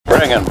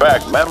Bringing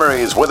back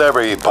memories with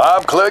every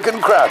pop, click,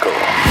 and crackle.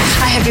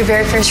 I have your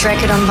very first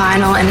record on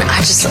vinyl, and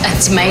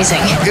it's amazing.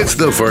 It's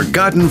the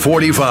Forgotten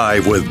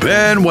 45 with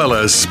Ben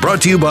Willis,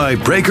 brought to you by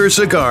Breaker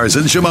Cigars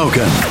in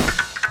Shamokin.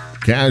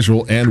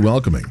 Casual and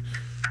welcoming.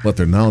 Let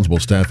their knowledgeable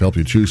staff help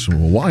you choose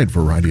from a wide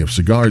variety of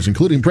cigars,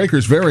 including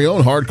Breaker's very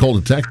own Hard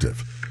Cold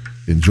Detective.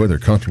 Enjoy their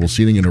comfortable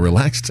seating in a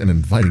relaxed and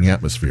inviting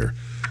atmosphere.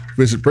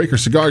 Visit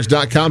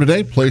BreakerCigars.com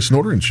today, place an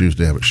order, and choose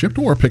to have it shipped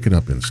or pick it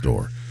up in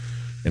store.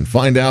 And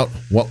find out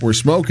what we're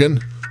smoking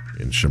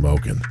in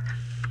Shamokin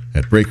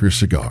at Breaker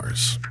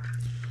Cigars.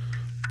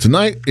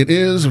 Tonight, it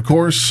is, of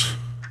course,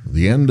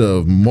 the end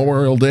of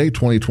Memorial Day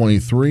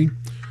 2023.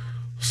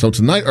 So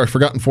tonight, our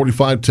Forgotten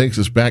 45 takes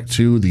us back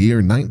to the year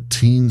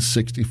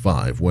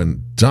 1965,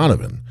 when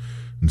Donovan,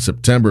 in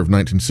September of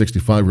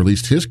 1965,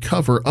 released his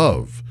cover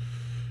of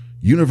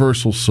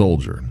Universal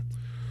Soldier,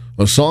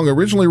 a song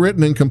originally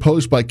written and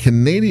composed by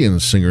Canadian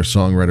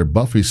singer-songwriter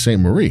Buffy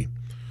Sainte-Marie,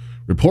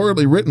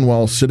 reportedly written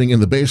while sitting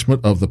in the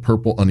basement of the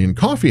Purple Onion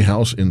Coffee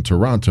House in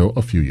Toronto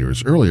a few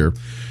years earlier.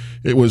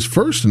 It was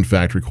first, in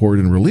fact,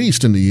 recorded and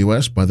released in the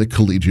U.S. by the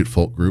collegiate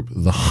folk group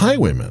The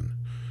Highwaymen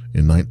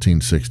in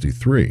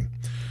 1963.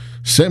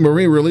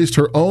 Sainte-Marie released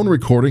her own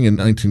recording in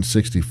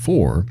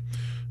 1964,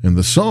 and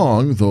the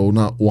song, though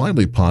not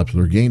widely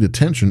popular, gained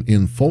attention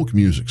in folk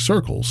music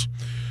circles,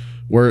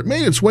 where it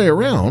made its way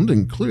around,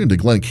 including to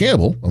Glenn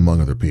Campbell,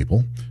 among other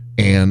people,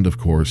 and, of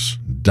course,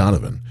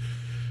 Donovan.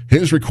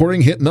 His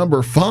recording hit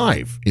number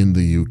 5 in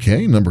the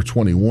UK, number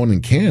 21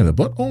 in Canada,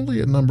 but only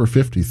at number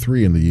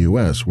 53 in the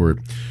US, where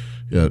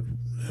it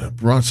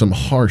brought some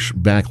harsh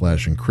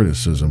backlash and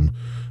criticism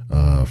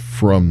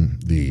from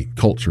the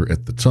culture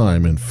at the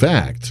time. In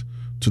fact,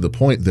 to the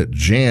point that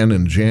Jan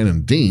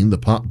and Dean, the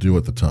pop duo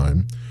at the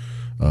time,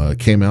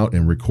 came out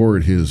and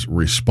recorded his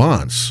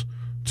response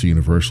to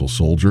Universal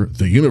Soldier,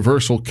 the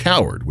Universal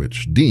Coward,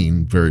 which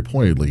Dean very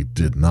pointedly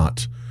did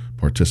not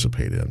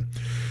participate in.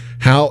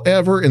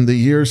 However, in the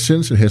years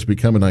since, it has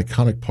become an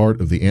iconic part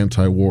of the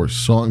anti-war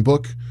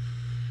songbook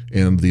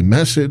and the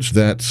message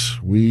that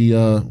we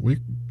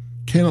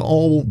can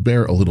all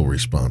bear a little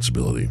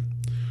responsibility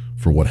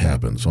for what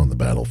happens on the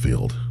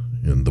battlefield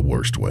in the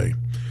worst way.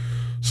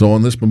 So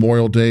on this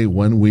Memorial Day,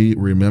 when we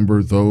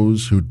remember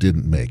those who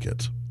didn't make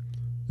it,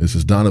 this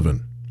is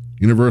Donovan,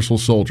 Universal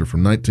Soldier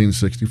from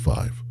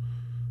 1965.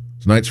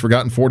 Tonight's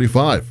Forgotten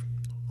 45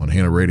 on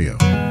Hanna Radio.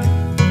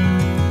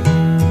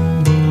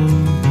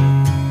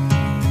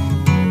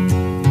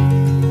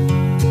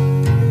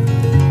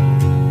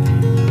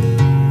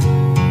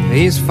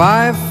 He's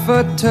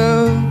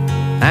 5'2"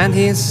 and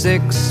he's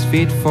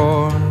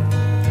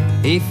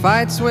 6'4". He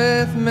fights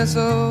with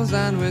missiles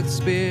and with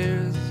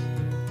spears.